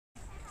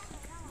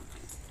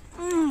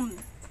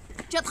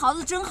这桃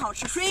子真好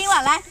吃，谁赢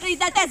了？来，这一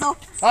袋带走。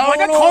我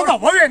这桃子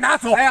我也拿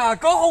走。哎呀，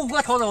刚好5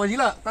个桃子，我赢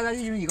了，大家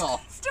一人一个啊。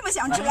这么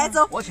想吃，来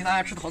走。我请大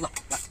家吃桃子，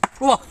来，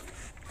叔父，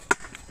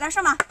来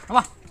上马。上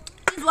马。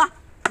进组啊。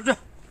出去。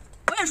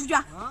我也出去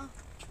啊。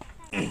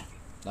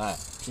来，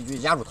必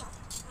须压住他。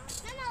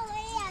妈妈，我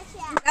也要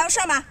去。来，我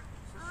上马。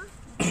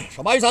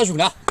上马有啥兄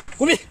弟？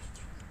滚逼！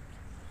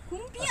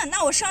滚逼啊！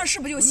那我上市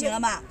不就行了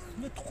吗？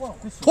你拖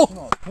回去拖，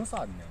凭啥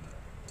呢？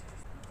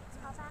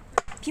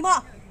平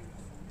炮。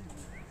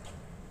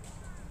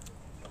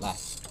来，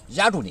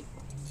压住你。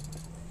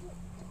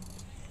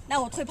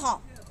那我退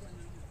炮。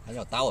还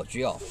要打我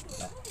局啊！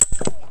来，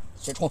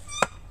先冲。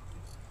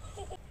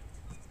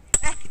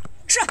来，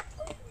吃。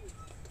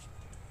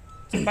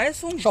白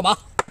送上马。哎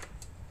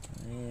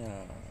呀，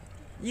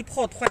一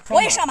炮团上马。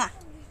我也上马。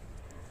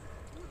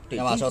对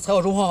吧？是要踩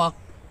我中炮吗？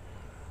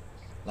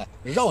来，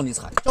让你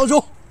踩，交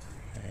球。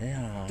哎呀，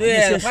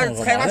对，他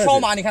踩他上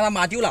马，你看他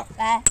马丢了。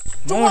来，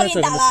中炮给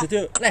你打了。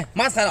来，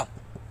马踩了，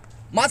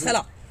马踩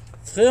了。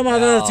踩马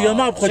的这个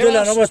马跑掉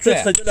了，那么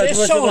再踩掉了，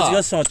上了，这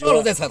个上掉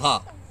了再踩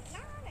他。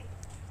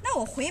那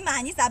我回马，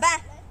你咋办？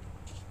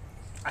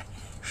哎，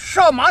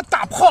上马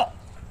打炮。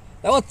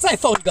来，我再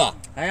放一个。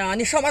哎呀，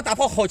你上马打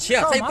炮好棋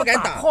啊，他也不敢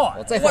打。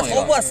我再放一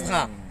个。我操，死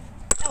他！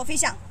来，我飞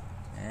象。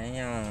哎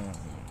呀，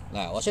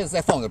来，我现在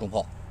再放一个中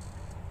炮。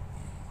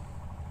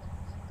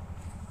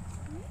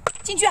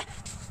进去。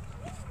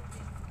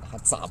还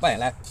咋办？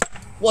来，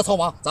我操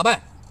马咋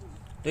办？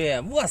对，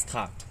饿死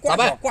他，咋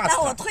办？挂死那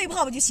我他，退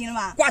炮不就行了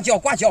吗？挂跤，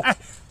挂跤。哎，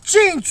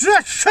进局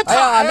吃他，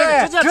哎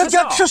呀，直接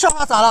吃笑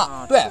话咋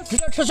了？对，直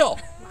接吃笑。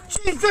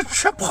进局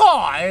吃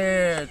炮，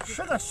哎，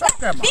吃个啥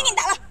干嘛？别给你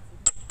打了。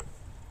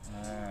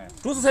哎，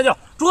主死踩掉，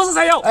主死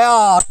踩掉。哎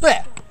呀，对，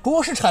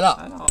主是踩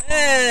了。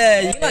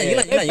哎，赢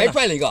了，白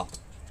拽了一个。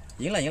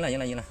赢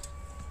了。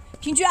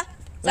平局，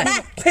咋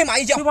办？推马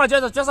一脚。推马绝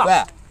杀。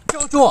对，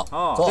交中。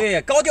走。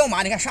对，高吊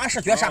马，你看杀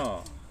士绝杀。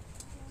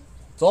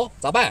走，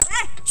咋办？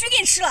哎，局给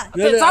你吃了。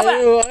对，咋办？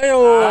哎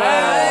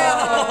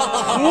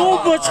呀，丑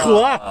不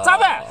丑啊？咋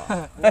办？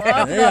哎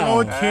呀，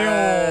老天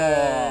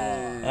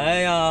哦！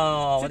哎呀，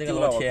我这个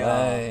老天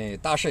啊！哎，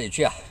大势已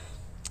去啊！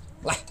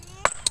来，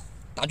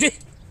打局。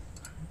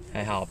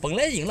哎呀，本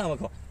来赢了，我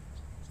靠！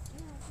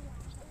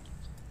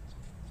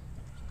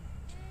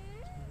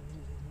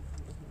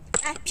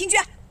哎，平局。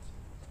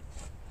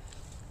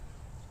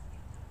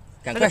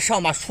赶快上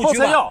马出局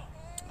吧！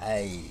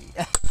哎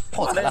呀，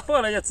炮踩了，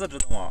爆了也自知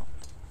道吗？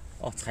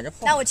哦，踩着炮。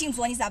那我进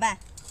组，你咋办？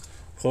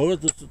好个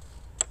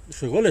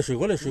水过来。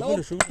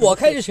躲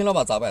开就行了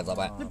吧？咋办？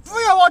你不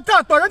要往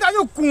这躲，人家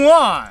有弓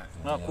啊！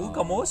弓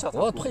个毛小，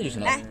我退就行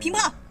了。来，平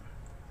炮。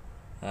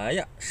哎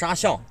呀，杀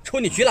象，抽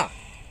你局了。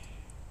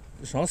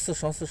上四。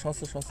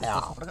哎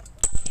呀，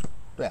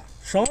对，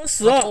上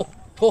四。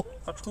抽。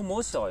他抽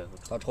毛小呀，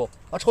他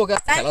抽该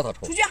踩了他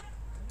抽。出去。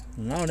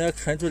那我俩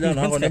看住了，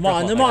那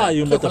你妈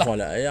又没得慌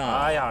了，哎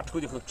呀，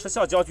抽的很，吃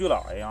下将军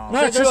了，哎呀，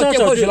那吃下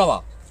将军了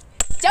吧？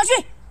将军。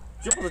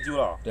局不是丢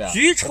了，对啊，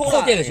局抽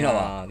了，电就行了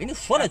吧？跟你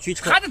说了，局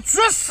抽。他的局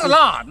死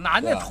了，哪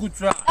能抽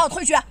局啊？那我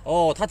退局。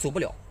哦，他走不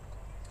了。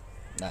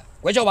来，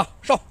拐角吧，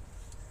上。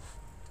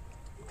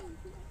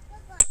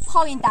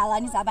炮给你打了，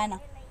你咋办呢？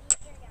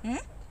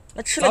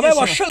那吃了咋办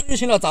吧？胜就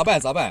行了，咋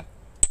办？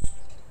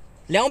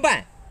凉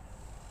拌。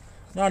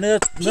那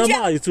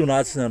马又走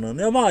哪去呢？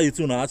那马又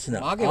走哪去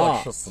呢？马给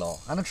我吃死了，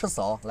还能吃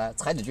死哦！来，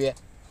踩几局。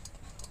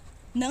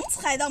能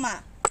踩到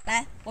吗？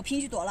来，我平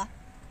局躲了。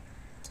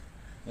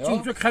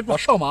进去开我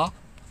上马。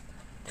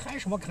开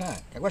什么开？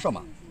赶快上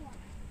马。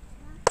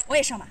我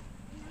也上马。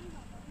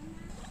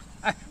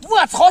哎，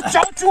我操，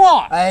将军！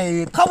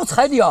哎，他不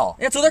踩你啊！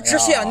哎，走到直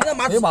线，你的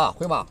马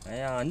回马。哎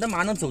呀，你的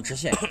马能走直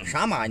线，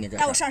啥马你这？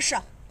那我上士。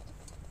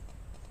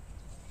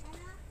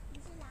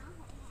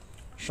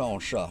上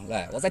士，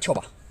来，我再跳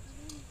吧。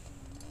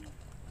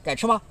敢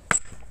吃吗？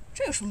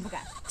这有什么不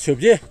敢？切不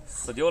进，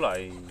死掉了，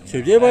哎，切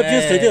不进把兵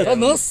踩掉。他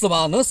能死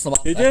吗？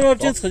切不进把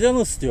兵踩掉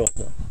能死掉。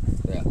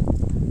对呀。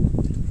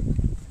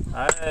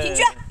哎，平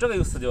局。这个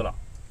又死掉了。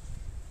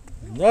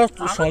那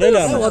上来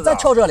了，我再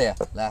跳这里，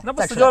来，那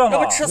不死掉了吗？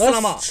那不吃死了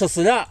吗？吃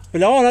死了，不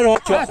然往那上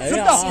跳。哎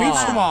呀，回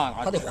去嘛，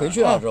他得回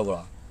去啊，知道不？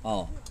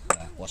啊，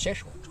来，我先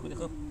手。抽的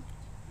很。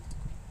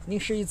宁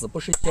失一子不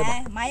失一天嘛。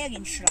哎，马也给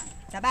你吃了，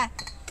咋办？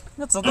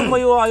那子都没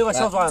有啊，有个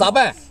小爪。咋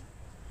办？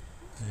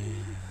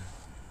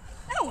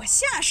那我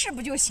下士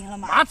不就行了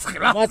吗？马踩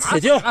了，马踩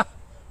掉。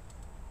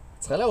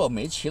踩了我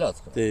没棋了。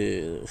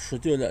对，输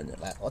掉了呢。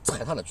来，我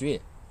踩他的局。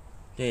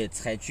对，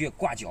踩局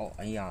挂角，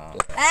哎呀。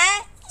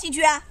来，进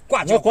局。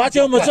挂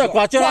角没这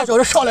挂角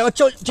是上来我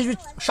叫进去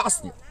杀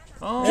死你。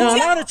哎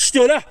呀，那吃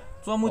掉了。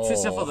专门去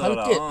媳妇子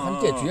了。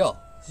还电局啊！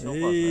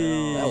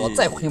来，我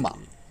再回马。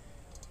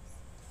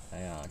哎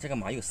呀，这个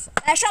马又死。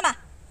来上马。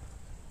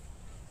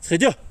踩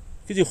掉，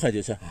给就换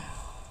掉去。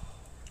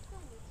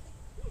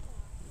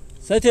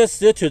3天4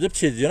天挑着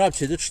皮子，让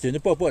皮子吃掉，你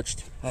抱吃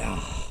掉。哎呀，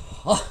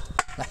好，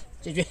来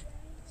进局。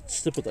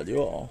吃的不得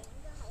了啊！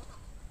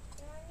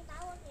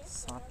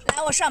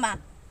来，我上马。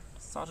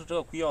啥是这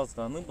个鬼样子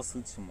的，能不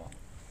生气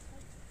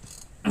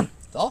吗？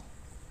走。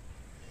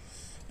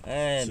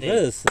哎，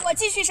真是。我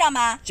继续上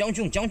吗？将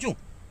军，将军。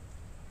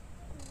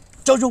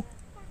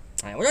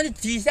哎，我让你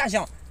第一下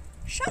想。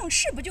上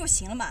士不就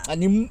行了嘛？啊，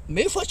你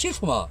没说清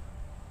楚嘛？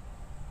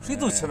谁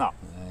走棋呢？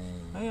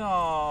哎呀，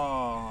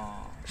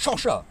上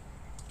士，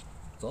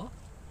走。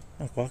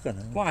挂个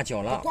呢？挂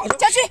角了。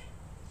将军，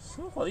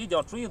生活的一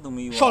点主意都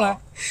没有。上来。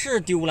是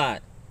丢了。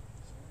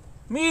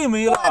没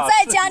了。我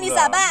再讲你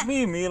咋办？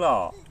没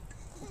了。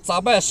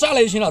咋办？下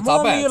来就行了。咋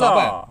办？咋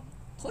办？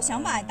投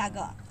降吧，大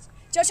哥。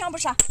交枪不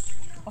杀，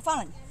我放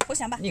了你，投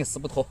降吧。宁死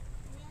不投。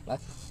来，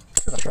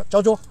是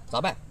将军，咋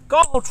办？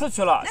刚好出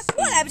去了。来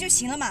过来不就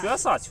行了嘛？别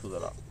撒球子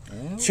了。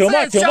停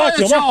吧，对，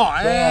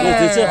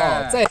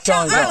再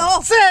讲一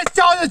讲，再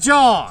讲一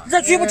讲。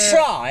这局不吃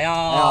啊！哎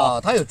呀，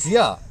他有局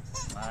啊！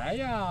哎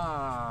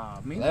呀，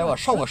来，我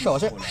上我试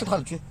他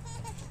的局。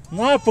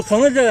那不可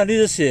能这样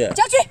离戏。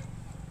将军，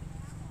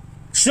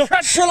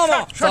吃了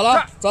吗？咋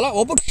了？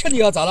我不吃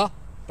你啊？咋了？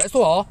来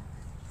说啊！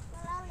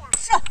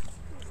是。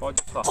投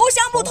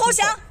降不投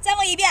降？再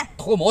问一遍。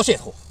投毛线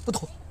投？不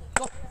投。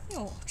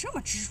哟，这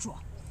么执着。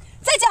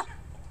再讲，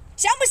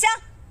降不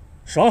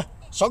降？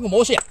上个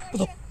毛线，不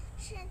投。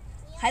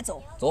还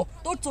走？走。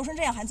都走成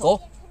这样还走？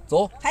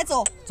走。还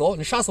走？走，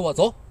你杀死我，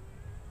走。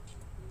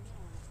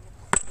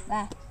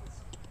来，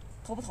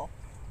投不投？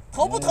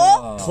投不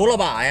投？投了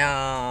吧！哎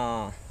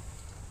呀，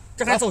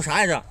这还走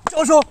啥呀？这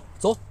教授，